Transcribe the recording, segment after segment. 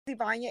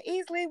Vanya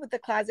Easley with the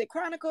Closet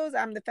Chronicles.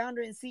 I'm the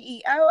founder and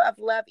CEO of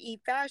Love E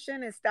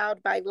Fashion and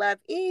Styled by Love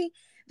E.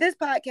 This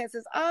podcast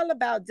is all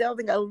about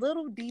delving a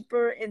little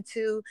deeper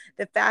into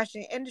the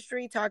fashion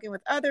industry, talking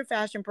with other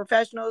fashion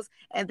professionals,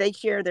 and they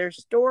share their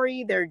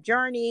story, their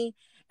journey,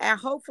 and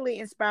hopefully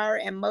inspire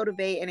and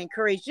motivate and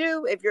encourage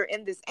you if you're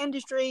in this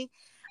industry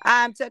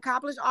to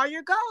accomplish all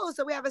your goals.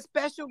 So we have a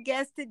special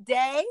guest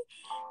today,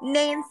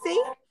 Nancy,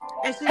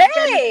 and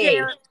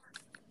Hey,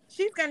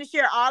 she's going to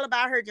share all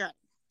about her journey.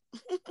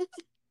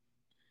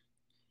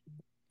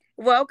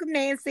 Welcome,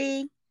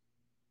 Nancy.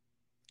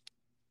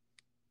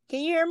 Can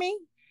you hear me?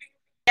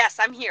 yes,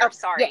 I'm here. Oh, yes.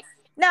 Sorry.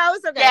 No,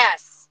 it's okay.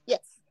 Yes. Yes.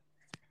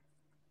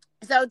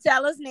 So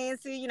tell us,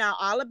 Nancy,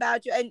 all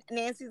about you. And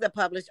Nancy's a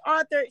published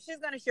author. She's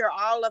going to share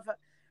all of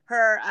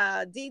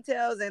her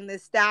details in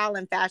this style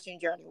and fashion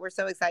journey. We're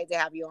so excited to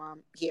have you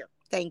on here.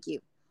 Thank you.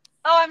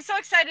 Oh, I'm so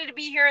excited to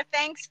be here.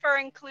 Thanks for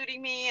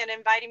including me and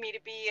inviting me to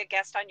be a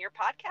guest on your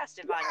podcast,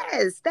 Ivania.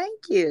 Yes, thank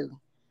you.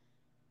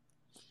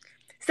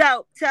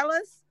 So tell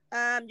us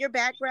your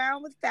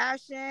background with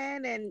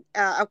fashion and,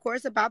 of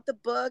course, about the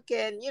book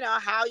and,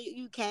 how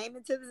you came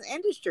into this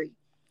industry.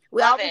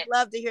 We Love always it.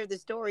 love to hear the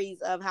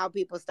stories of how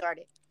people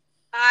started.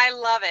 I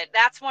love it.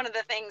 That's one of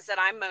the things that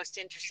I'm most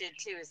interested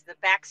too is the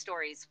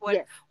backstories.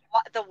 Yes,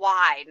 What the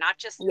why, not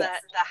just the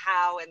yes,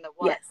 how and the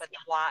what, yes. but the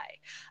why.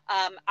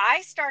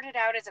 I started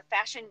out as a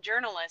fashion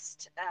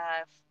journalist,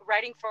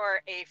 writing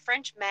for a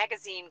French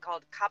magazine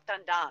called Cap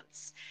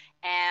Tendance,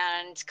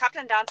 and Cap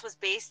Tendance was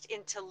based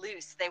in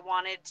Toulouse. They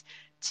wanted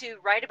to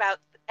write about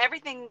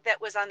everything that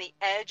was on the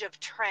edge of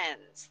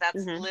trends.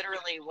 That's Hmm.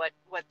 literally what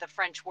the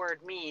French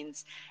word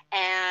means.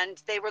 And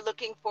they were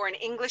looking for an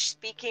English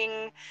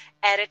speaking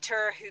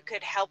editor who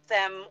could help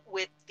them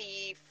with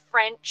the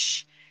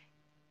French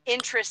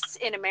interests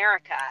in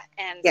America.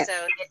 And Yes,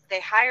 so they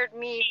hired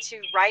me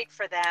to write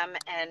for them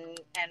and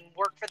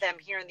work for them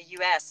here in the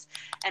US.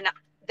 And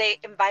they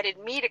invited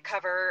me to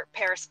cover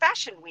Paris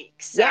Fashion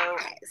Week. So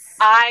yes.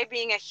 I,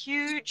 being a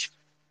huge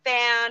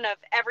fan of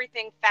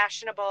everything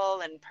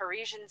fashionable and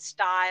Parisian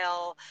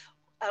style,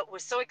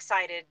 was so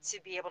excited to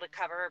be able to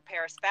cover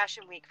Paris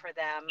Fashion Week for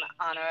them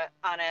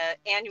on a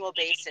annual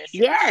basis.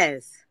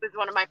 Yes. It was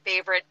one of my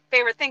favorite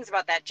things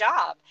about that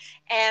job,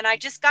 and I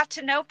just got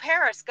to know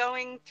Paris.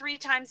 Going 3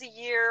 times a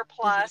year Hmm.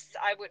 plus,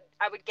 I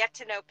would get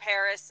to know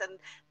Paris and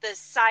the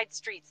side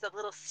streets, the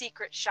little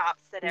secret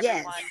shops that Yes.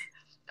 everyone,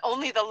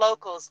 only the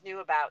locals knew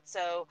about.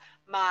 So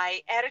my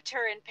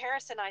editor in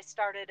Paris and I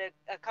started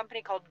a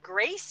company called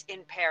Grace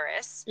in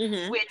Paris,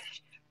 Hmm.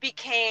 which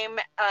became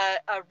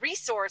a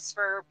resource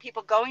for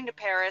people going to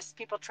Paris,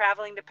 people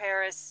traveling to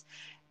Paris,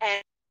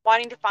 and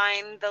wanting to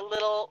find the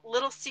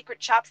little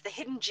secret shops, the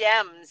hidden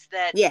gems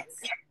that Yes.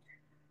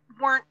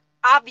 weren't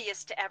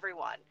obvious to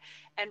everyone.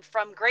 And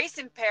from Grace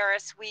in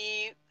Paris,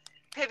 we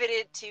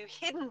pivoted to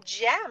Hidden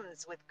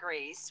Gems with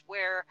Grace,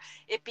 where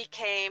it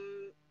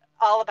became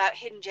all about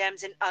hidden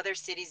gems in other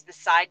cities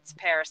besides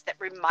Paris that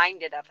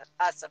reminded of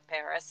us of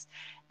Paris.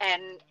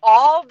 And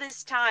all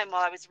this time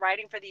while I was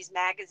writing for these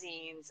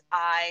magazines,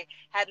 I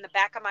had in the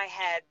back of my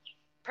head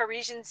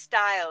Parisian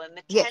style and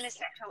the 10 Yes.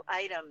 essential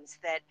items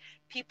that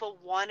people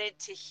wanted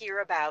to hear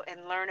about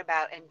and learn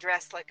about and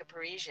dress like a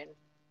Parisian.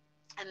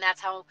 And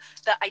that's how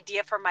the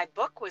idea for my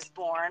book was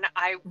born.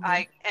 Hmm.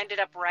 I ended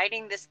up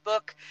writing this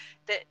book,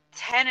 the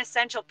 10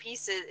 essential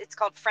pieces. It's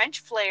called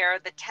French Flair,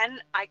 the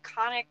 10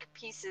 iconic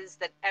pieces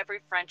that every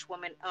French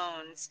woman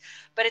owns.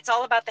 But it's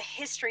all about the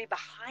history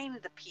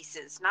behind the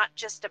pieces, not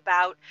just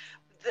about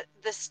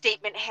the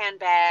statement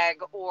handbag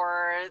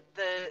or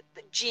the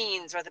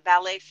jeans or the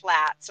ballet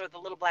flats or the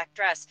little black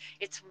dress.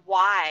 It's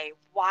why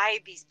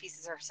these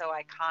pieces are so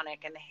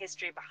iconic and the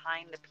history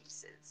behind the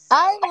pieces.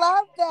 I So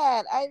love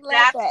that. I love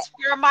that. that's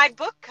where my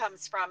book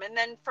comes from. And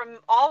then from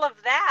all of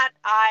that,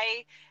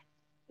 I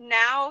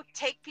now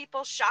take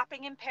people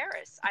shopping in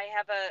Paris. I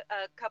have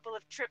a couple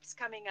of trips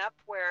coming up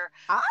where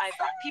Awesome.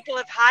 people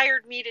have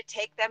hired me to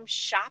take them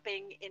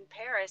shopping in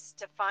Paris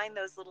to find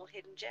those little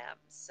hidden gems.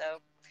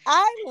 So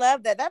I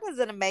love that. That is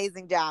an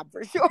amazing job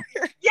for sure.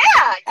 yeah,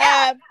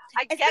 um,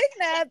 I and get to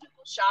speaking of, take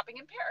people shopping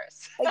in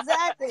Paris.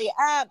 exactly.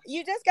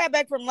 You just got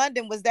back from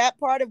London. Was that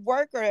part of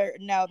work or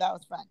no? That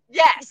was fun.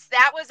 Yes,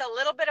 that was a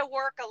little bit of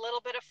work, a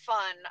little bit of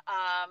fun.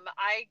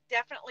 I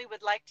definitely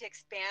would like to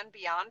expand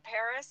beyond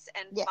Paris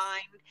and Yes.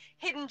 find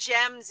hidden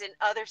gems in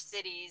other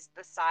cities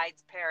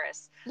besides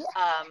Paris. Yeah.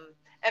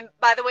 And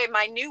by the way,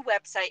 my new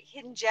website,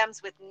 Hidden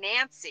Gems with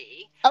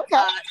Nancy.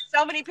 Okay.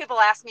 So many people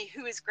ask me,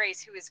 who is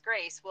Grace? Who is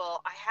Grace?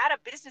 Well, I had a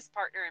business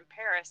partner in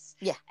Paris,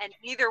 Yeah. and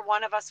neither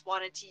one of us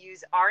wanted to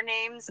use our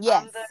names on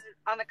Yes.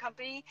 the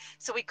company,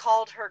 so we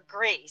called her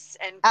Grace.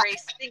 And Uh,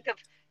 Grace, think of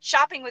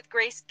shopping with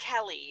Grace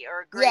Kelly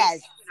or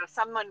yes. Grace,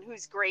 someone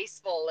who's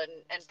graceful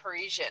and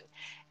Parisian.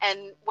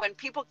 And when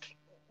people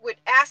would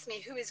ask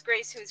me who is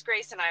Grace,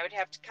 and I would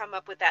have to come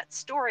up with that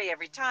story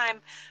every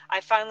time,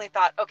 I finally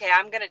thought, okay,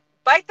 I'm going to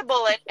bite the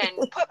bullet and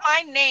put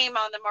my name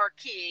on the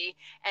marquee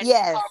and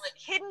Yes. call it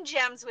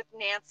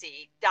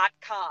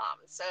hiddengemswithnancy.com.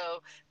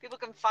 So people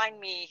can find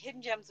me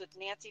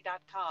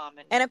hiddengemswithnancy.com.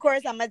 And of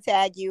course, I'm gonna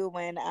tag you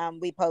when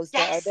we post it,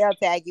 or Yes, they'll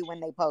tag you when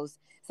they post,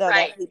 so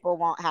right. that people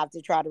won't have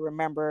to try to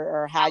remember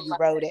or how I you love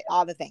wrote it. it,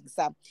 all the things.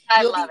 So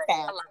I you'll love be it. I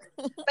tagged. love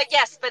it. But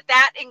yes, but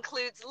that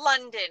includes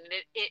London.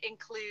 It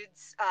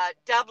includes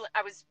Dublin.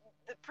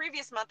 The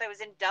previous month I was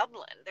in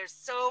Dublin. There's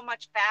so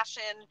much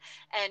fashion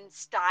and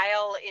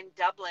style in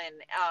Dublin.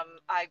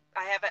 I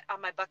have it on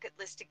my bucket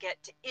list to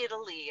get to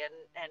Italy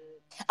and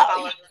Oh,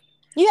 follow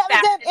you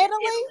haven't done fashion in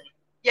Italy? Italy.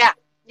 Yeah,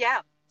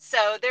 yeah.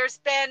 So there's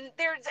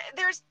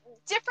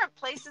different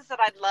places that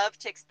I'd love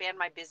to expand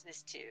my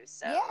business to.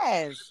 So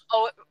Yes.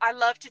 I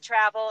love to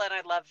travel and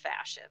I love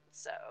fashion.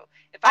 So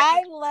if I can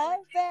I combine the love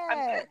two, I'm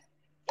that. good.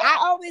 I Yeah.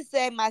 always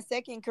say my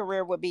second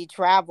career would be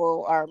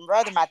travel, or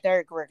rather my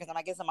third career, because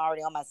I guess I'm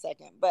already on my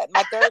second. But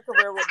my third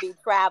career would be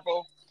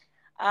travel,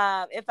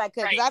 if I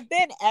could, because Right. I've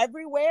been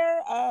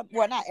everywhere.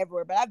 Well, not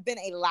everywhere, but I've been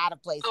a lot of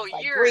Oh, places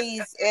like you're a Greece,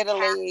 fantastic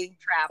Italy,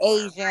 traveler.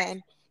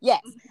 Asian.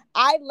 Yes, Right.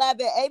 I love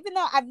it. Even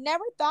though I've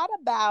never thought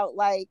about,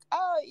 like,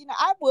 oh,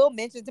 I will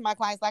mention to my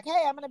clients like,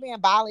 hey, I'm gonna be in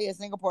Bali or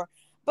Singapore,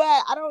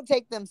 but I don't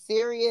take them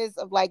serious.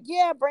 Of like,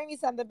 yeah, bring me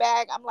something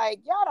back. I'm like,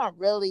 y'all don't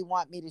really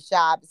want me to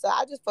shop, so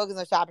I just focus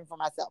on shopping for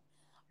myself.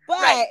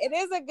 Right. But it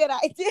is a good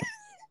idea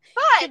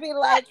to be But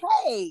like,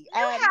 hey, you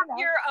have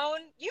your own,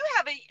 you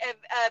have a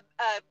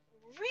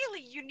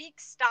really unique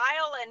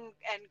style and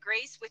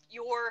grace with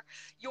your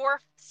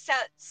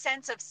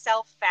sense of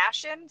self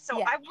fashion. So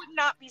yeah. I would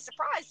not be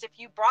surprised if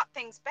you brought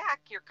things back.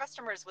 Your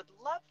customers would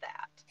love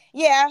that.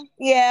 Yeah,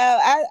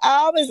 yeah. I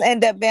always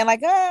end up being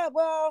like, oh,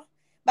 well,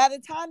 by the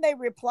time they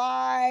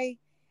reply,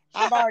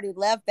 I've Yeah. already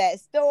left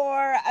that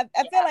store. I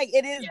feel Yeah. like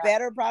it is Yeah.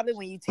 better probably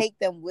when you take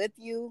them with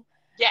you,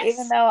 even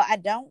Yes. though I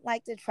don't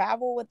like to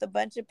travel with a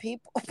bunch of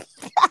people.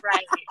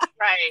 Right.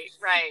 Right.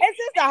 Right. It's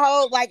just the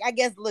whole, like, I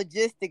guess,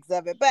 logistics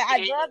of it. But I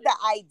It love the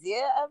is.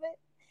 idea of it.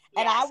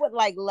 And I Yes. would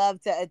like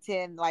love to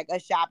attend like a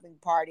shopping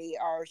party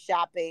or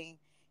shopping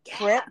Yeah.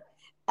 trip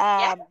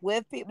Yeah.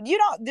 with people. You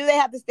don't Do they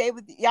have to stay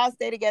with y'all,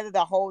 stay together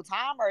the whole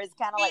time, or it's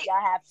kind of like We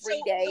y'all have so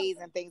free days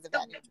and things of the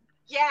that nature?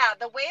 yeah,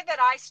 the way that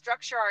I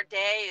structure our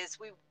day is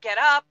we get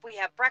up, we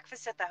have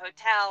breakfast at the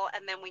hotel,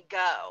 and then we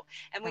go.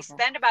 And we Okay.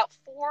 spend about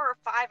 4 or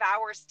 5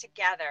 hours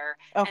together.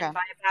 Okay. And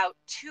by about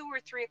 2 or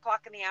 3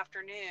 o'clock in the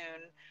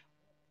afternoon,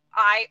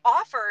 I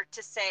offer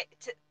to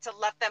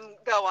let them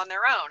go on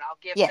their own. I'll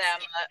give Yes. them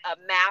a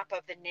map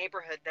of the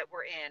neighborhood that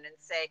we're in and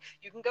say,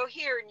 you can go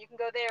here and you can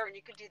go there and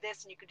you can do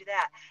this and you can do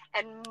that.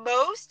 And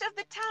most of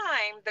the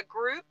time, the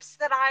groups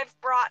that I've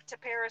brought to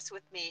Paris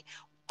with me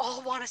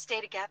all want to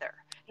stay together.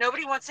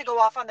 Nobody wants to go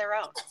off on their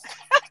own.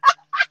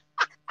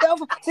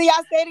 So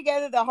y'all stay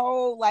together the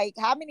whole, like,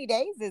 how many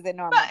days is it But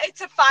normally?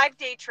 it's a 5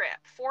 day trip,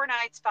 4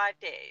 nights, 5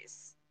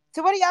 days.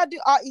 So what do y'all do?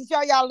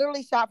 Y'all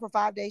literally shop for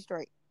 5 days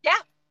straight, Yeah,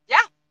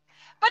 yeah.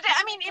 But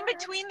I mean, in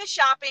between the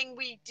shopping,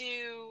 we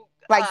do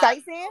like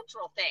sightseeing?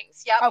 cultural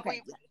things. Yep, Okay.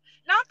 we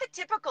not the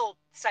typical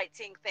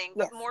sightseeing thing,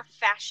 but Yes. more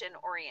fashion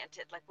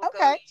oriented. Like we'll go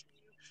Okay.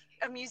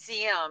 to a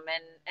museum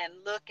and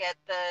look at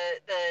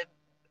the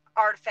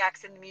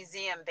artifacts in the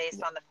museum based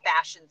Yeah. on the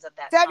fashions of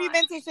that So have you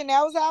time. been to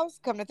Chanel's house?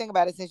 Come to think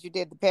about it, since you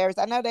did the Paris,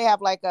 I know they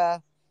have like They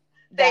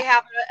the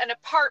have an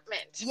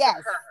apartment for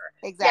yes, her.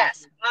 Yes,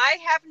 exactly. I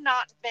have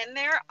not been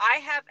there. I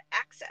have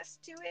access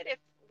to it if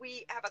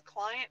we have a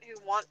client who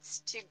wants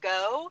to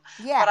go,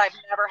 Yeah. but I've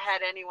never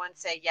had anyone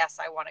say yes,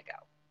 I want to go.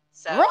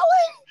 So Really?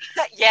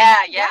 yeah,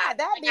 Oh yeah, God,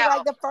 that'd I be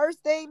like know. the first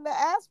thing to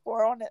ask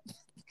for on it.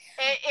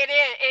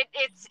 It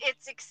is.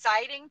 It's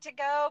exciting to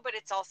go, but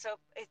it's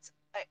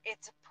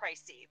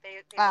pricey. They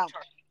will Oh,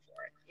 charge you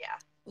for it. Yeah,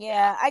 yeah.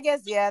 yeah, I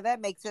guess, yeah,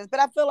 that makes sense. But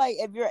I feel like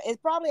if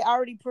it's probably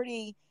already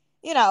pretty,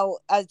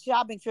 a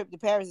shopping trip to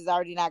Paris is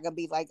already not gonna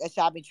be like a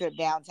shopping trip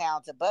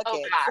downtown to Oh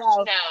Buckhead. gosh,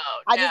 So no,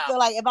 I just no. feel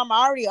like if I'm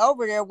already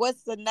over there,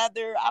 what's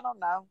another? I don't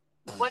know.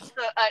 What's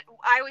the?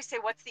 I always say,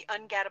 what's the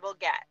ungettable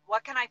get?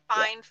 What can I Yeah,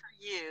 find for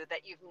you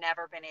that you've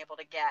never been able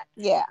to get?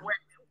 yeah, Where,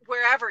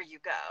 wherever you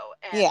go,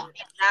 and yeah.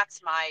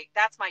 that's my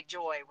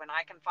joy when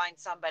I can find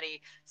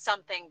somebody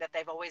something that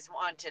they've always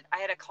wanted. I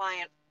had a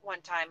client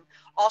one time,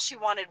 all she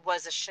wanted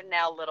was a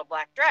Chanel little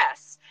black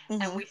dress,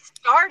 and Hmm. we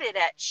started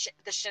at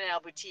the Chanel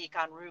boutique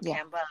on Rue Yeah,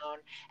 Cambone,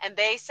 and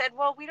they said,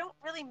 well, we don't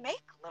really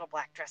make little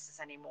black dresses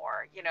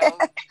anymore.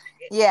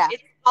 yeah,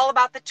 It's all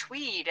about the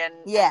tweed and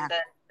yeah.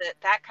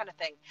 that kind of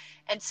thing.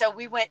 And so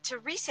we went to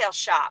resale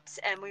shops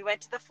and we went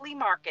to the flea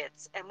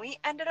markets and we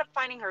ended up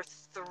finding her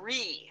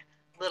three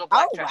little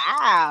Oh black dresses.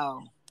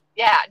 wow,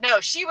 Yeah, no,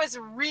 she was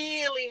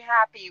really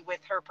happy with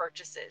her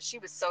purchases. She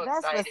was so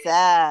that's what's excited.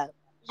 up.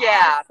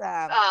 Yeah.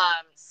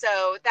 Awesome.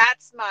 So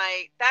that's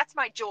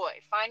my joy,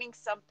 finding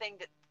something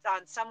that's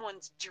on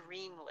someone's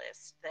dream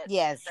list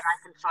Yes. that I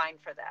can find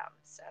for them.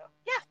 So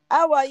yeah.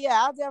 Oh well,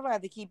 yeah. I'll definitely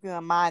have to keep you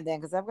in mind then,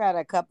 because I've got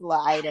a couple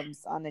of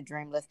items on the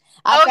dream list.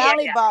 I Oh yeah,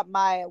 finally yeah. bought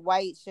my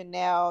white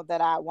Chanel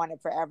that I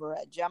wanted forever,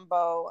 a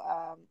jumbo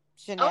Oh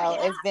Chanel.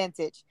 yeah. It's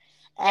vintage,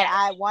 And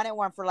I wanted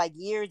one for like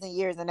years and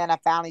years, and then I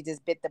finally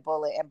just bit the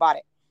bullet and bought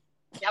it.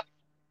 Yep.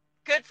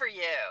 Good for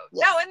you.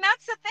 Yes. No, and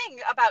that's the thing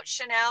about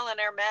Chanel and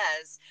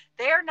Hermes.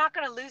 They are not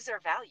going to lose their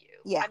value.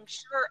 Yeah. I'm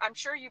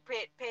sure you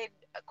paid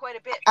quite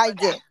a bit for I that.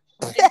 did.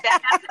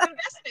 That's an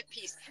investment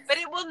piece, but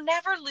it will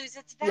never lose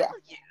its value.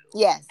 Yeah.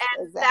 Yes.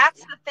 And exactly.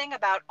 that's the thing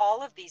about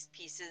all of these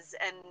pieces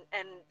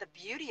and the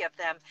beauty of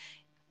them.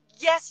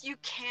 Yes, you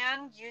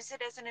can use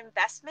it as an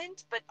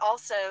investment, but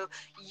also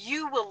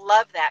you will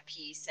love that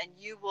piece and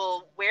you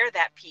will wear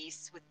that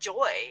piece with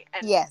joy.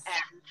 Yes.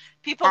 And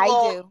people I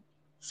will do.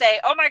 say,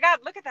 "Oh my God,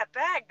 look at that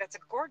bag. That's a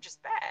gorgeous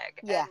bag."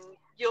 Yeah. And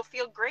you'll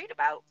feel great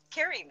about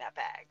carrying that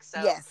bag.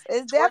 So Yes,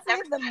 it's worth definitely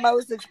every the penny.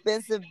 most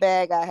expensive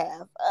bag I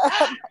have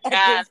at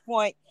Yes, this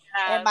point.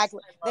 And yes, I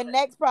the love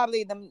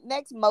it.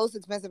 next most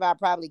expensive I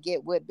probably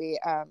get would be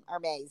Hermes.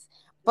 Yeah,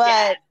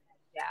 But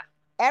yeah.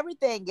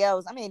 everything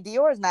else, I mean,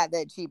 Dior is not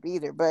that cheap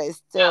either, but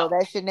it's still No,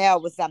 that Chanel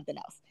was something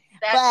else.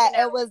 that But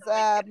Chanel it is was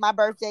really good. my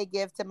birthday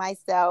gift to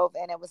myself,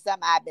 and it was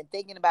something I've been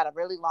thinking about a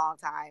really long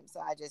time.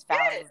 So I just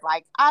finally Good. was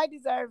like, I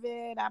deserve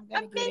it. I'm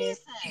gonna get it.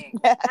 Amazing.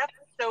 That's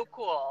so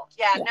cool.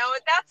 Yeah, Yeah. no,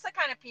 that's the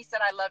kind of piece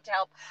that I love to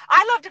help.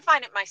 I love to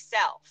find it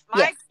myself.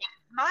 Yes.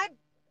 My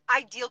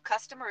ideal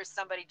customer is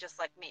somebody just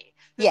like me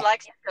who Yeah.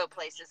 likes to go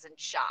places and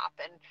shop.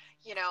 And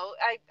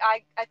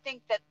I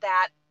think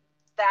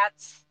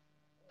that's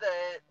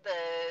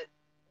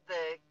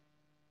the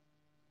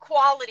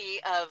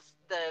quality of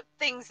the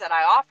things that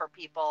I offer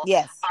people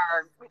Yes.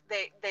 are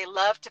they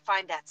love to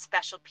find that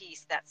special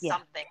piece, that Yeah.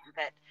 something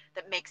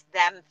that makes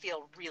them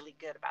feel really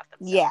good about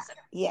Yeah. themselves. And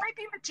it Yeah. might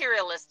be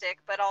materialistic,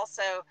 but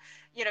also,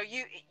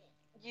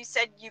 you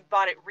said you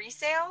bought it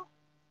resale.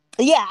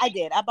 Yeah. I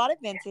did. I bought it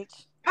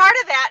vintage. Part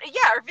of that,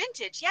 yeah, or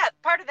vintage, yeah.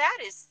 Part of that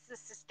is the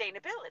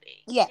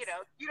sustainability. Yes.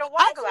 You don't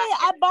want to go out Actually, and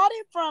I get. bought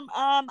it from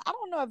I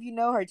don't know if you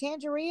know her,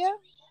 Tangeria.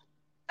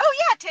 Oh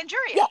yeah,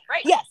 Tangeria, Yeah,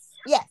 right? yes,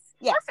 yes,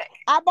 yes. Perfect.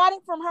 I bought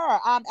it from her.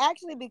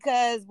 Actually,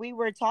 because we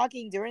were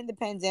talking during the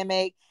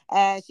pandemic,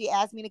 and she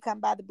asked me to come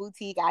by the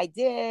boutique. I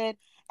did,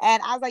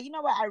 and I was like, you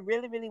know what, I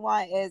really, really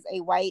want is a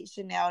white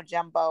Chanel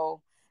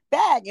jumbo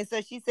bag. And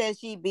so she said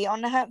she'd be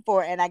on the hunt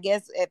for it. And I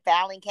guess it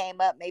finally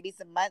came up maybe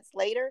some months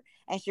later,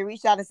 and she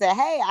reached out and said,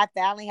 "Hey, I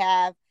finally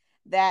have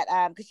that."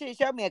 Because she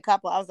showed me a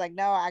couple. I was like,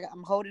 "No,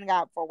 I'm holding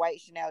out for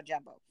white Chanel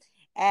jumbo."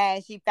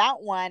 And she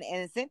found one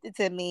and sent it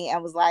to me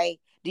and was like,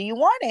 "Do you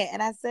want it?"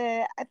 And I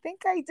said, "I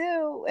think I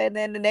do." And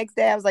then the next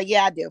day I was like,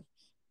 "Yeah, I do.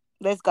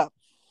 Let's go."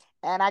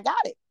 And I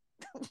got it.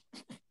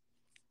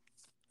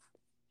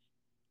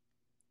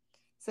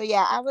 So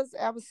yeah, I was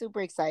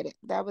super excited.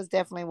 That was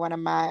definitely one of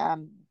my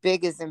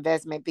biggest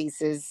investment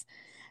pieces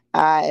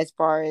as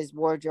far as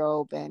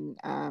wardrobe and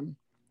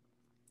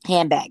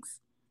handbags.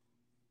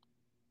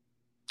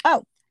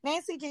 Oh,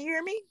 Nancy, can you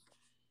hear me?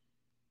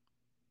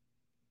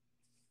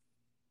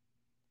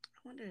 I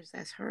wonder if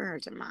that's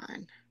hers or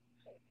mine.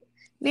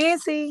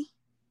 Nancy.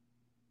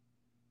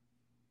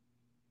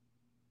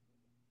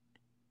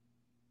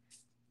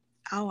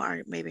 Oh,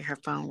 or maybe her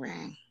phone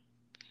rang.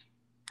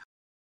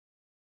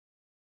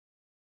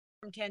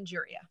 From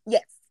Tangeria.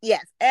 Yes,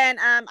 yes, and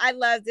I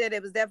loved it.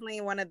 It was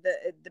definitely one of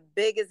the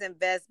biggest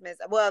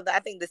investments. Well, I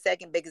think the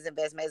second biggest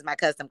investment is my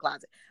custom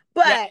closet,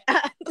 but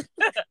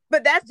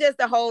but that's just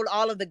to hold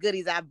all of the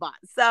goodies I bought.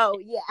 So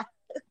yeah,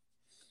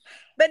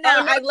 but no,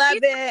 Oh, no, I love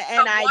these it, are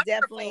and I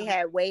definitely wonderful.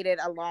 had waited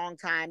a long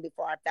time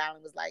before I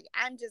finally was like,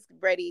 I'm just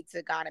ready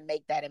to kind of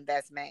make that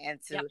investment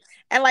into. Yep.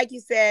 And like you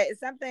said, it's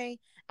something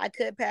I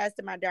could pass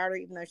to my daughter,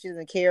 even though she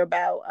doesn't care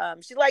about.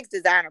 She likes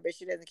designer, but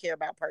she doesn't care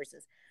about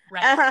purses.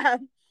 Right.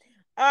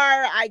 Or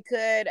I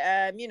could,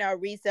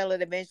 resell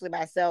it eventually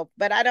myself.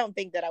 But I don't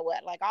think that I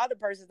would. Like all the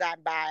purses I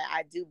buy,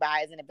 I do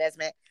buy as an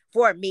investment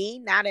for me,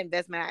 not an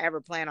investment I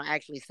ever plan on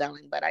actually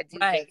selling. But I do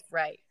just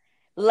Right.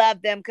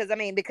 love them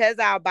because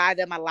I'll buy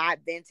them a lot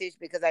vintage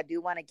because I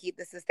do want to keep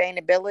the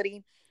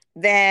sustainability.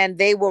 Then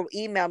they will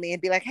email me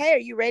and be like, "Hey, are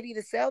you ready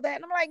to sell that?"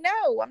 And I'm like,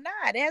 "No, I'm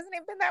not. It hasn't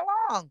even been that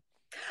long.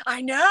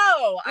 I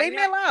know. Leave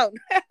me alone."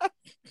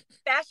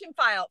 Fashion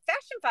File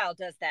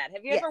does that.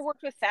 Have you Yes. ever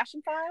worked with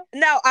Fashion File?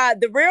 No,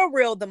 the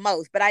real the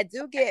most, but I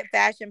do get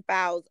Fashion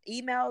Files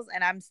emails,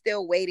 and I'm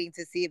still waiting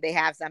to see if they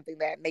have something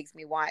that makes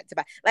me want to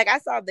buy. Like I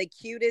saw the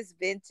cutest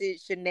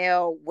vintage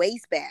Chanel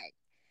waist bag,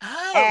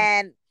 Oh,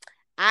 and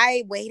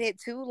I waited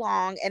too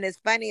long. And it's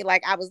funny,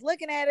 like I was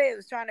looking at it,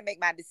 was trying to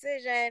make my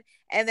decision,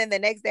 and then the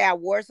next day I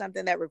wore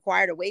something that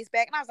required a waist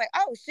bag, and I was like,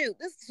 "Oh shoot,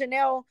 this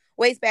Chanel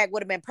waist bag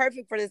would have been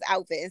perfect for this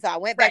outfit." And so I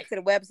went back right. to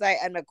the website,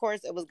 and of course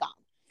it was gone.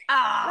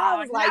 And I Oh,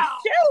 was like, no.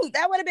 shoot,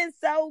 that would have been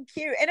so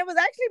cute. And it was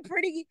actually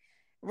pretty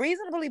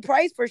reasonably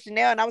priced for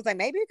Chanel. And I was like,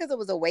 maybe because it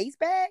was a waist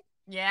bag.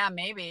 Yeah,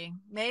 maybe.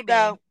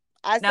 So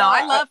I No, I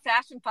saw, love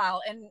Fashion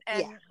File, and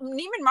yeah.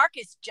 Neiman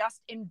Marcus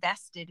just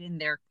invested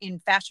in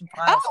Fashion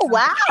File's Oh,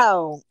 company.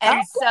 wow. And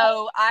Okay.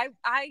 so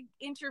I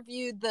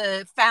interviewed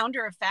the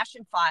founder of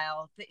Fashion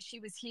File. That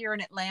she was here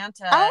in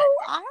Atlanta. Oh,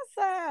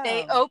 awesome.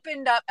 They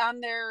opened up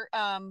on their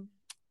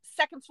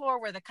second floor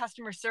where the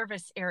customer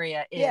service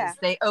area is, Yeah.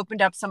 they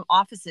opened up some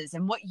offices.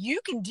 And what you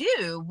can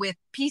do with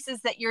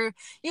pieces that you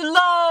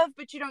love,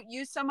 but you don't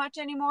use so much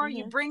anymore,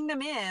 you bring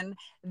them in,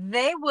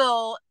 they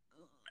will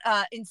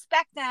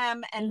inspect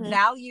them and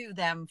value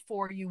them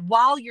for you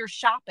while you're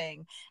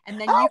shopping. And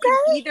then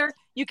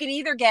you can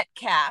either get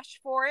cash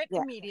for it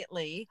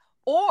immediately,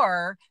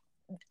 or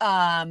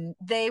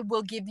they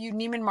will give you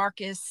Neiman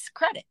Marcus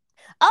credit.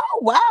 Oh,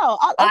 wow.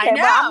 Okay.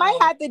 Well, I might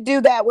have to do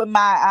that with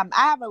my,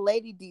 I have a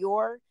Lady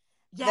Dior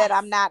that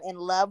I'm not in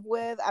love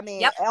with. I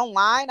mean,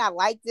 online, I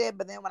liked it,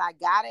 but then when I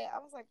got it, I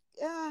was like,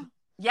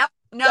 Yep.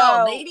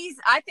 No, ladies,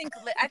 I think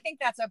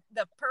that's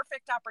the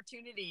perfect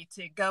opportunity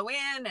to go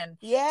in and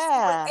you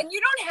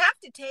don't have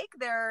to take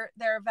their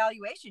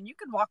evaluation. You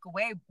can walk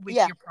away with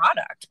your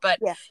product, but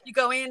you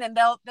go in and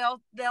they'll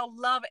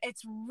love it.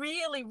 It's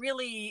really,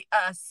 really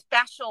a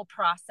special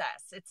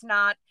process. It's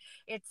not,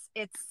 I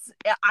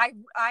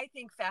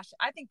think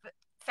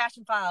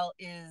Fashion File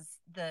is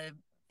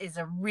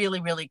a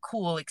really, really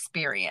cool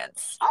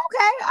experience.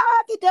 Okay, I'll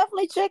have to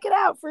definitely check it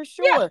out for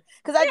sure.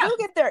 Because I do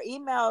get their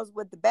emails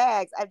with the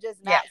bags. I've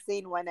just not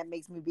seen one that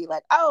makes me be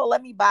like, oh,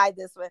 let me buy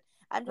this one.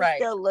 I'm just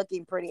still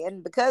looking pretty.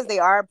 And because they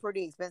are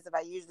pretty expensive,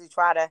 I usually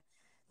try to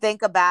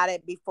think about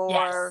it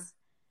before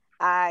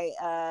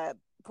I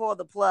pull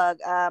the plug.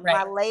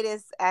 My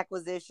latest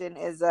acquisition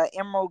is a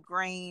emerald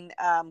green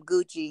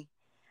Gucci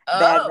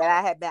bag that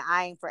I had been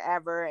eyeing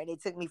forever. And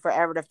it took me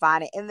forever to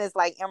find it in this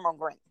like emerald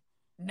green.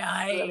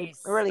 Nice. Really,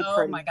 really oh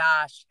pretty. My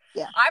gosh.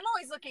 Yeah. I'm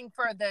always looking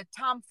for the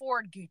Tom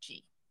Ford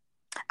Gucci.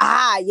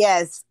 Ah,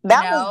 yes.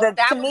 That was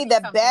to me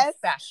the best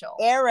special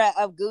era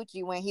of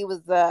Gucci when he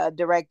was the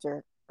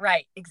director.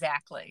 Right.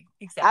 Exactly.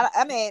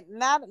 I mean,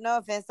 no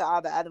offense to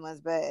all the other ones,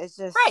 but it's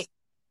just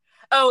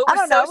Oh, I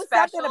don't know. It was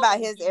something about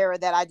his era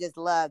that I just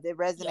loved. It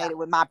resonated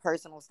with my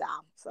personal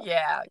style. So.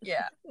 Yeah.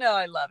 No,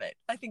 I love it.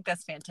 I think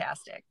that's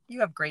fantastic.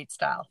 You have great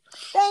style.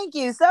 Thank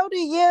you. So do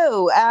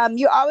you.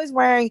 You're always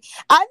wearing.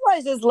 I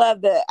always just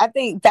love I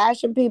think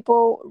fashion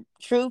people,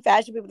 true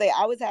fashion people, they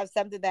always have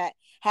something that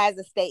has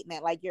a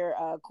statement, like your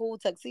cool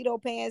tuxedo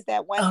pants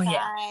that one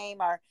time,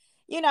 or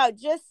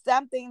just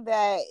something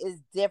that is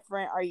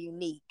different or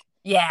unique.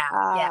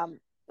 Yeah.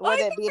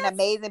 Whether it be an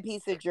amazing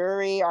piece of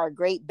jewelry or a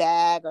great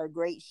bag or a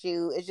great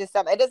shoe, it's just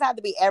something. It doesn't have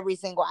to be every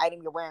single item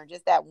you're wearing,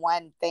 just that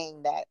one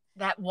thing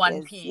that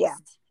one piece. Yeah.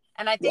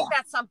 And I think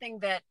that's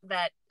something that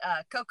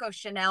Coco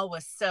Chanel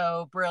was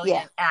so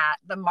brilliant at,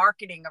 the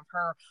marketing of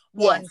her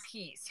one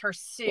piece, her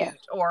suit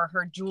or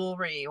her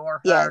jewelry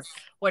or her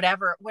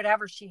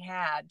whatever she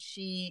had.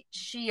 She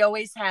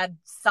always had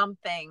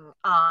something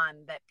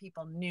on that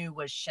people knew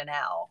was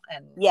Chanel.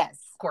 And of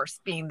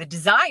course, being the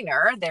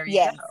designer, there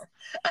you go.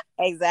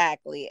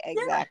 Exactly.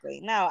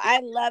 No, I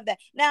love that.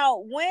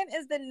 Now, when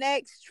is the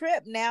next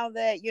trip, now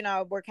that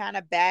we're kind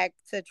of back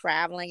to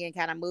traveling and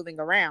kind of moving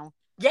around?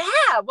 Yeah,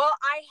 well,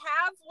 I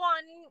have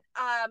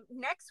one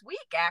next week,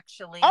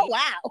 actually. Oh,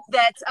 wow.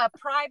 That's a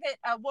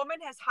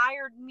woman has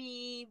hired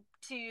me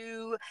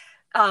to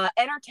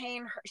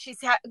entertain her.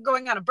 She's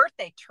going on a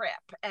birthday trip,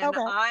 and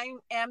I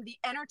am the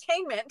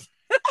entertainment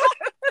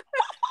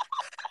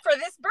for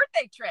this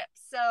birthday trip.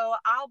 So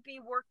I'll be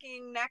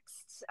working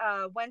next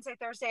Wednesday,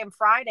 Thursday, and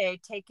Friday,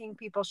 taking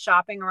people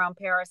shopping around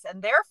Paris,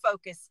 and their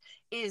focus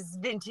is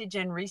vintage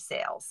and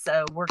resale.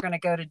 So we're going to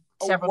go to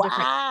several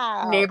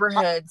different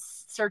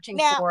neighborhoods searching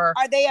for.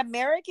 Are they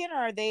American or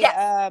are they?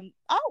 Yes.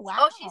 Oh, wow.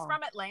 Oh, she's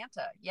from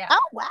Atlanta. Yeah.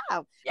 Oh,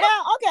 wow. Yeah.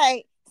 Now,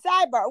 okay.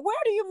 Sidebar. Where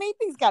do you meet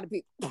these kind of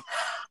people?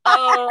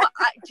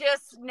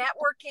 Just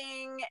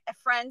networking,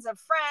 friends of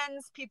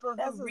friends, people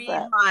who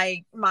read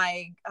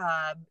my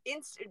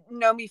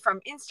know me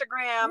from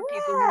Instagram,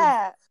 people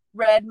who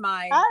read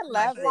my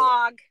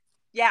blog.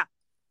 Yeah.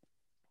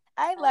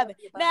 I love it.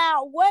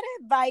 Now, what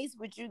advice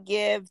would you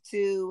give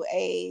to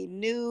a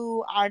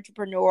new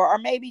entrepreneur, or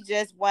maybe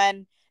just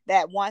one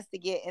that wants to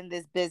get in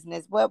this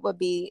business? What would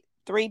be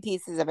 3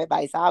 pieces of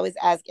advice? I always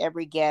ask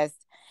every guest,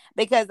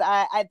 because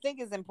I think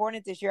it's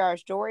important to share our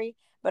story.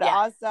 But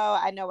also,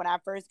 I know when I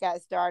first got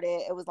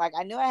started, it was like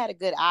I knew I had a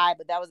good eye,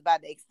 but that was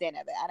about the extent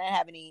of it. I didn't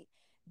have any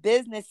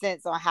business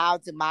sense on how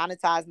to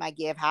monetize my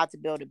gift, how to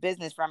build a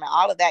business from it.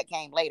 All of that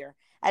came later.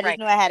 I just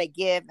knew I had a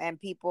gift,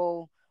 and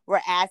people were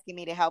asking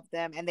me to help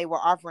them, and they were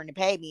offering to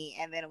pay me.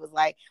 And then it was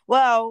like,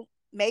 well,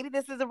 maybe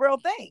this is a real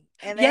thing.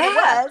 And then it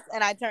was,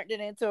 and I turned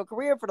it into a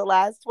career for the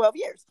last 12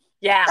 years.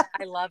 Yeah,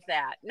 I love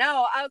that.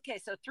 No, okay.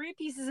 So 3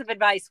 pieces of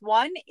advice.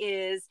 One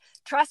is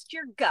trust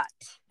your gut.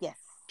 Yes.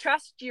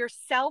 Trust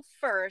yourself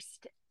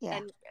first,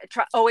 and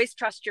always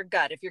trust your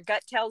gut. If your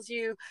gut tells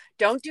you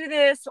don't do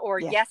this, or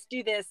yes,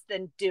 do this,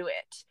 then do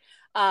it.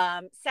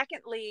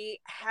 Secondly,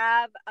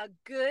 have a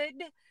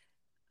good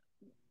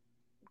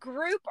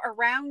group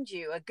around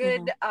you, a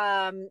good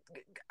a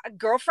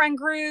girlfriend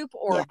group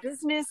or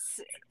business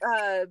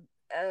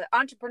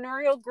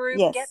entrepreneurial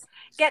group.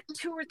 Get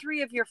 2 or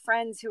 3 of your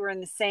friends who are in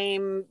the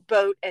same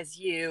boat as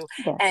you,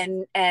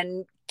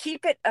 and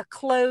keep it a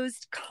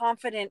closed,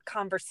 confident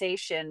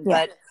conversation,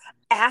 but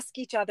ask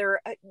each other,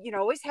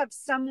 always have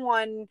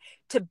someone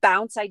to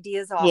bounce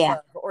ideas off Yeah.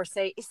 of, or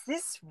say, is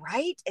this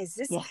right? Is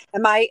this, Yeah.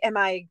 am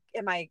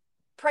I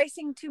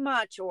pricing too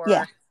much, Yeah.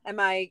 or am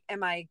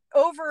I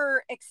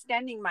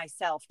overextending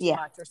myself too Yeah.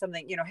 much, or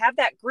something? Have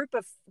that group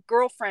of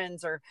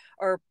girlfriends or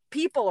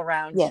people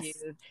around you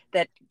Yes.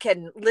 that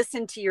can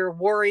listen to your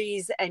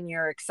worries and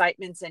your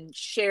excitements and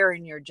share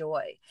in your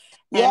joy.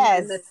 And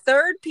then the Yes.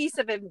 third piece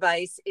of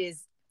advice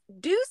is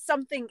do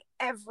something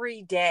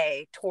every day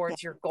Yeah.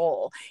 towards your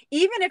goal.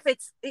 Even if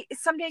it's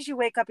some days you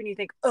wake up and you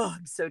think, oh,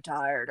 I'm so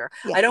tired, or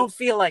Yeah. I don't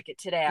feel like it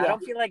today. I Yeah.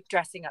 don't feel like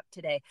dressing up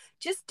today.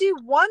 Just do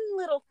one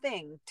little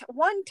thing,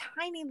 one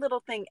tiny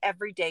little thing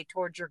every day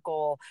towards your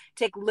goal.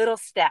 Take little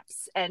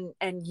steps, and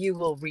you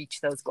will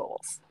reach those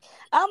goals.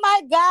 Oh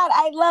my God,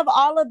 I love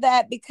all of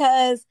that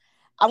because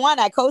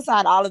I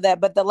co-sign all of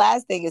that. But the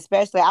last thing,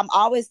 especially, I'm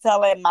always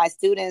telling my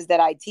students that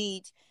I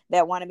teach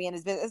that want to be in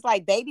this business, it's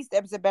like baby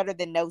steps are better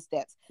than no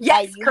steps.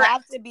 Like Yes, you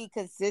have correct. to be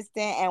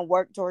consistent and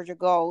work towards your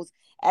goals.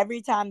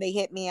 Every time they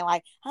hit me and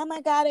like, oh my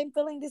God, I'm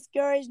feeling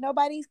discouraged.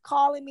 Nobody's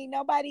calling me.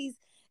 Nobody's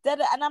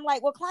and I'm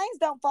like, well, clients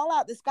don't fall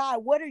out the sky.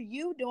 What are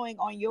you doing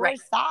on your Right.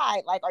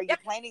 side? Like, are you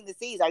Yep. planting the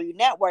seeds? Are you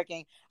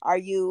networking? Are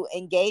you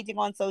engaging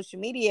on social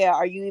media?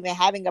 Are you even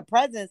having a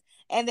presence?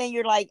 And then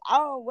you're like,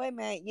 oh, wait a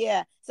minute.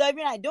 Yeah. So if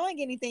you're not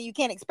doing anything, you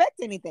can't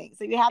expect anything.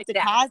 So you have to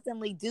Exactly.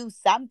 constantly do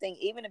something,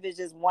 even if it's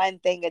just one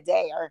thing a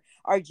day,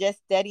 or just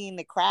studying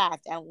the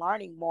craft and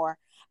learning more.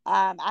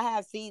 I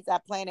have seeds I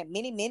planted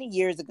many, many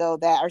years ago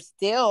that are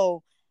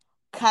still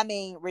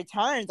coming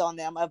returns on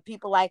them, of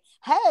people like,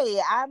 hey,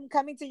 I'm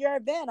coming to your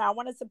event, I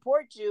want to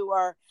support you,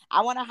 or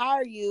I want to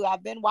hire you,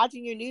 I've been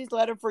watching your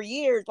newsletter for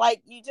years.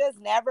 Like, you just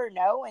never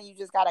know, and you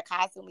just got to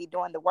constantly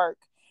doing the work,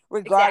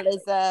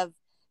 regardless Exactly. of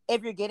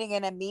if you're getting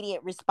an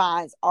immediate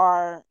response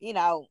or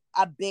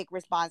a big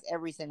response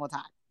every single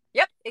time.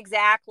 Yep,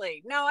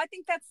 exactly. No, I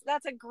think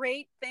that's a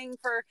great thing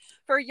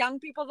for young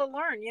people to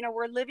learn.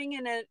 We're living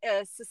in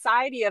a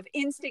society of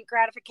instant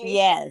gratification.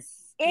 Yes.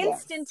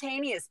 Yes.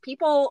 Instantaneous.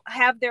 People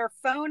have their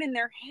phone in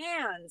their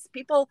hands.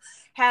 People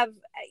have,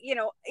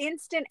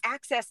 instant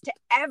access to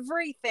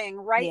everything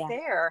right Yeah.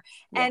 there.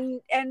 Yeah.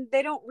 And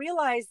they don't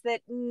realize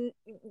that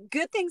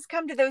good things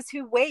come to those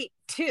who wait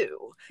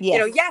too.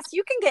 Yes. Yes,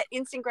 you can get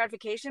instant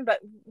gratification,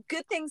 but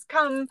good things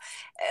come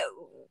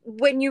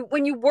when you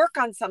work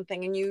on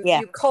something, and you Yeah.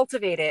 you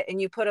cultivate it, and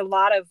you put a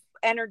lot of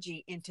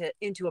energy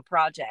into a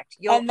project.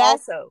 You'll And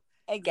that's also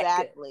get good.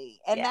 exactly.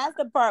 And Yeah. that's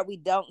the part we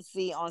don't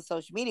see on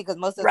social media, because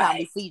most of the time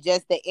we Right. see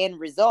just the end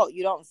result.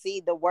 You don't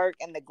see the work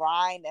and the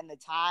grind and the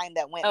time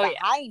that went Oh yeah.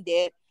 behind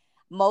it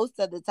most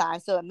of the time.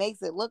 So it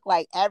makes it look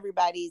like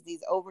everybody's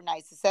these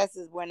overnight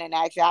successes, when in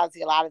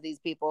actuality, a lot of these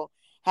people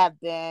have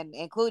been,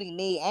 including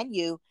me and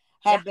you,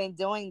 Yeah. have been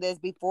doing this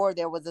before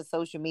there was a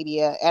social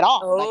media at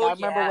all. Like, Oh I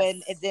remember when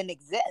it yes. didn't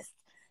exist,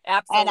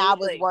 and I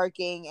was Absolutely.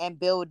 working and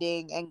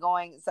building and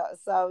going.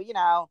 So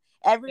Yep.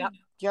 every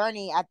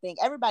journey, I think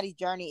everybody's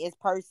journey is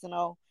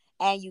personal,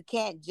 and you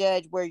can't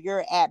judge where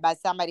you're at by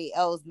somebody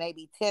else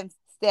maybe 10th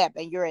step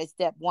and you're at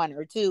step 1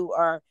 or 2,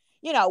 or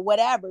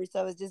whatever.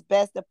 So it's just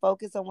best to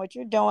focus on what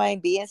you're doing,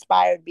 be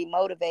inspired, be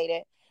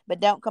motivated, but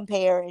don't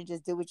compare, and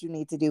just do what you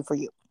need to do for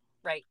you.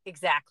 Right.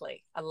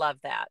 Exactly. I love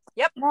that.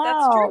 Yep.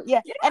 That's true. No,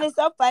 yeah. Yeah. And it's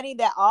so funny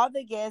that all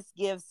the guests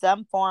give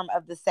some form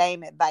of the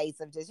same advice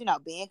of just,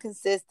 being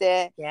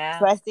consistent, Yeah.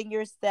 trusting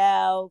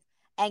yourself,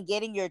 and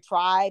getting your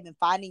tribe and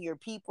finding your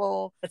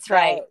people That's that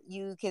right.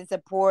 you can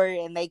support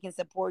and they can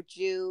support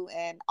you,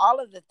 and all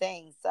of the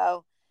things.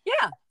 So,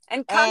 Yeah.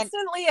 And and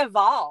constantly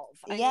evolve.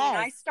 I mean,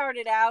 I yes,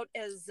 started out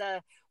as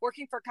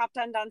working for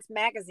Captain Dance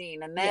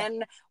magazine, and yeah,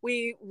 then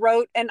we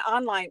wrote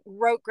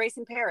Grace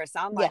in Paris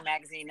yeah, online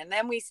magazine, and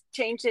then we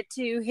changed it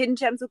to Hidden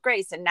Gems with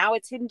Grace, and now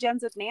it's Hidden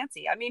Gems with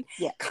Nancy. I mean,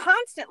 yeah,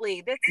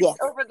 constantly, this yes,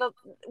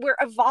 we're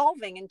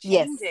evolving and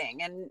yes,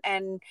 changing,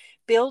 and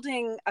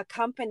building a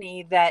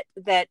company that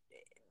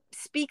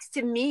speaks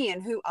to me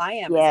and who I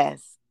am as a yes.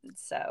 person.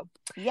 So,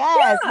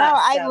 Yes, no, yeah.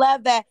 I So,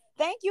 love that.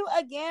 Thank you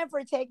again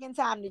for taking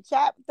time to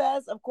chat with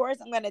us. Of course,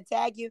 I'm going to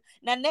tag you.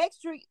 Now,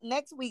 next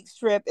week's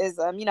trip is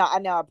I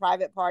know, a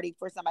private party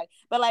for somebody.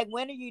 But like,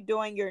 when are you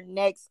doing your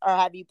next, or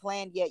have you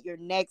planned yet your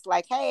next,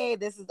 like, hey,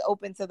 this is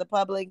open to the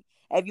public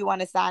if you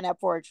want to sign up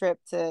for a trip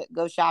to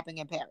go shopping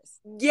in Paris?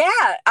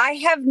 yeah, I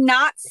have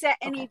not set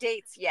any Okay.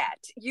 dates yet.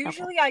 Okay.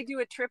 Usually I do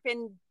a trip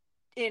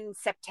in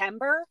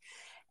September,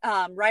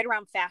 right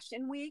around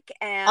Fashion Week,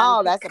 and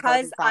Oh, that's a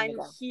because perfect time to I'm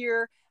go.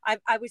 here,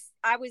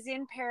 I was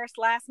in Paris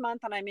last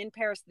month, and I'm in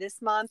Paris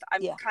this month.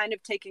 I'm Yeah. kind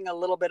of taking a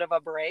little bit of a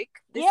break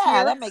this Yeah,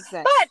 year. that makes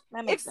sense. But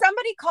That if makes sense.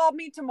 somebody called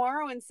me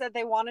tomorrow and said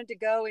they wanted to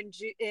go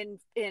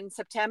in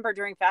September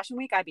during Fashion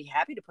Week, I'd be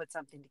happy to put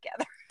something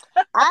together.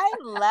 I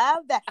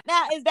love that.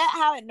 Now, is that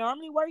how it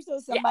normally works? So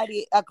Yeah.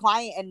 a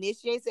client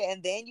initiates it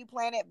and then you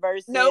plan it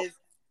Nope. versus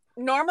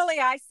Normally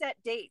I set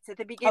dates at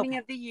the beginning okay,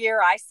 of the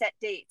year. I set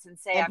dates and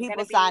say and I'm going to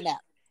people sign be, up.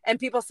 and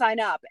people sign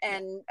up. Yeah.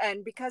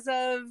 And because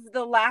of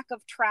the lack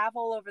of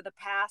travel over the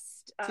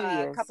past 2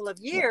 years. couple of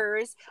Yeah.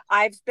 years,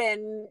 I've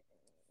been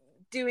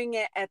doing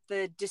it at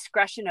the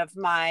discretion of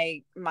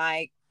my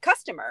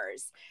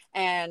customers,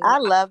 and I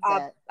love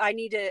that. I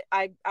need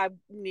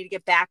to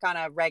get back on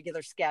a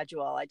regular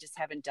schedule. I just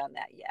haven't done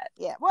that yet.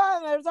 Yeah,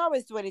 well, there's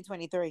always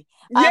 2023.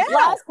 Yeah, Last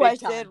big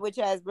question, time. which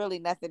has really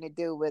nothing to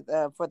do with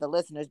for the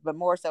listeners, but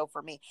more so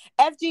for me.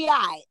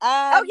 FGI.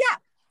 Oh yeah.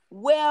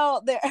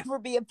 Will there ever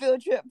be a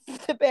field trip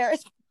to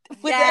Paris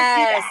with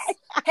Yes.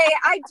 FGI? Hey,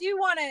 I do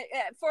want to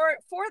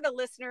for the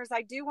listeners,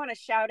 I do want to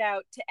shout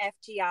out to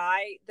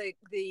FGI.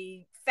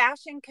 The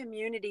fashion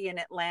community in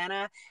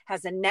Atlanta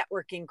has a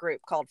networking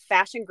group called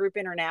Fashion Group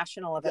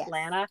International of Yes,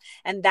 Atlanta,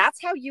 and that's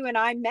how you and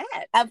I met.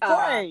 of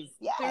course. Through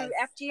Yes,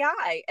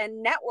 FGI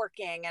and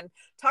networking, and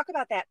talk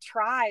about that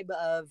tribe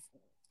of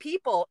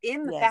people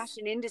in the yes,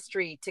 fashion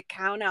industry to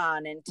count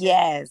on and to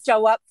yes,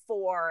 show up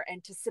for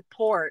and to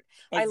support.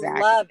 I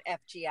exactly. love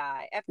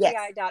FGI. Yes,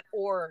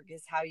 FGI.org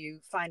is how you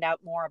find out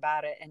more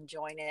about it and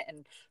join it,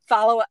 and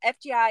follow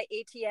FGI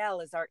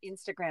ATL is our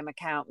Instagram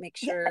account. Make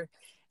yeah, sure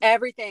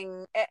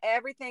everything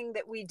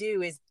that we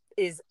do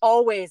is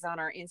always on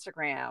our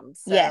Instagram.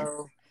 yes.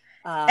 So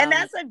And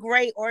that's a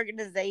great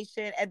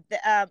organization, and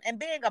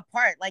being a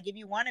part. Like, if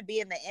you want to be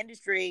in the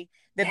industry,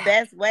 the yeah.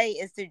 best way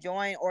is to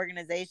join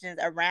organizations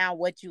around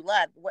what you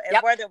love.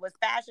 Yep. Whether it was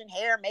fashion,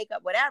 hair, makeup,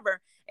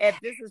 whatever. If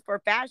this is for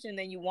fashion,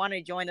 then you want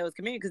to join those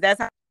communities, because that's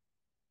how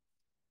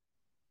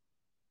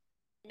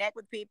you connect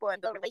with people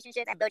and build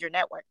relationships and build your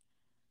network.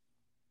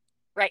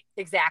 Right.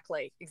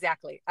 Exactly.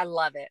 I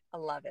love it.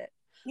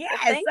 Yeah. Well,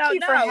 thank So you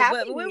for no, but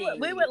having we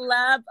me would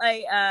love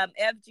a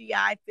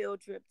FGI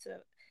field trip to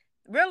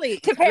to really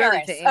to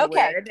Paris. anywhere.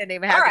 Okay. It doesn't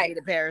even All have to right. be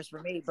to Paris for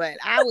me, but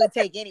I would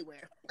take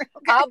anywhere.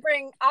 Okay. I'll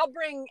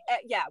bring,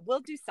 yeah,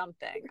 we'll do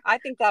something. I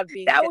think that would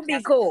be That would be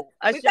fantastic. cool.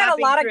 A We've got a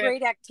shopping lot of trip.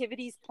 great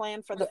activities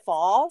planned for the Yes.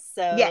 fall,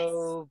 Yes.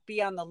 so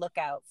be on the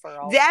lookout for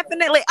all of those.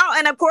 Definitely. Oh,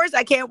 and of course,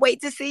 I can't wait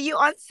to see you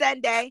on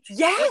Sunday, which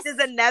Yes. is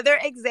another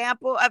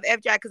example of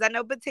FGI, because I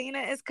know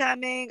Bettina is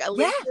coming, Yeah.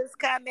 Alicia's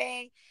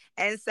coming.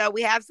 And so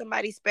we have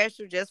somebody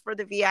special just for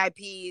the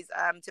VIPs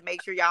to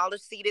make sure y'all are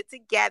seated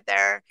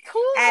together.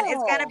 And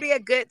it's going to Cool. be a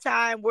good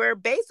time. We're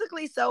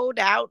basically sold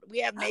out. We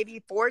have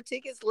maybe 4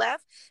 tickets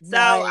left.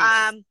 So,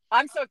 Nice.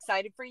 I'm so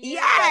excited for you.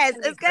 That's yes,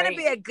 gonna be it's going to great.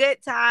 be a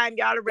good time.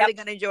 Y'all are Yep. really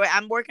going to enjoy it.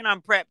 I'm working on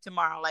prep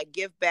tomorrow, like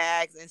gift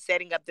bags and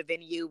setting up the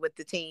venue with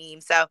the team.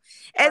 So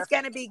it's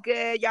going to Perfect. be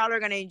good. Y'all are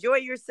going to enjoy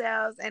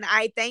yourselves. And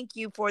I thank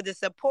you for the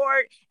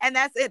support. And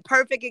that's a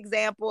perfect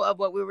example of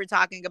what we were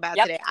talking about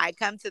Yep. today. I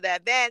come to the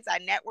events, I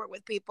network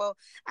with people.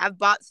 I've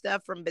bought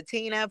stuff from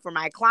Bettina for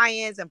my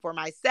clients and for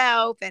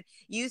myself. And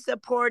you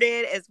support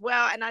it as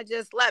well. And I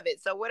just love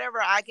it. So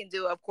whatever I can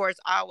do, of course,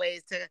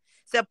 always to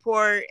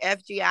support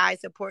FGI,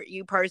 support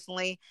you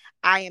personally,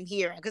 I am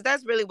here, because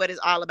that's really what it's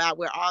all about.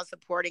 We're all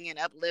supporting and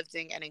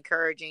uplifting and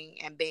encouraging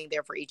and being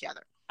there for each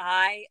other.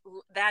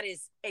 That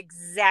is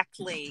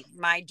exactly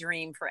my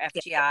dream for Yeah.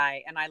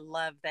 FGI, and I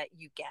love that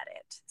you get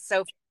it.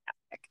 So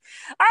fantastic.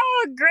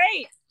 Oh,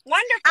 great. Okay,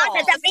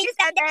 Wonderful. so see you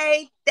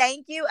Sunday.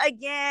 Thank you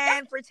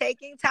again for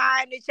taking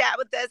time to chat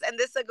with us, and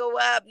this will go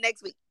up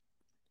next week.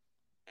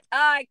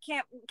 I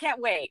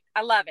can't wait.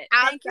 I love it.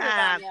 Thank you,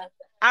 Awesome. Lavanya.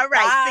 All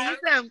right. See Bye. you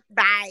soon.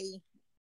 Bye.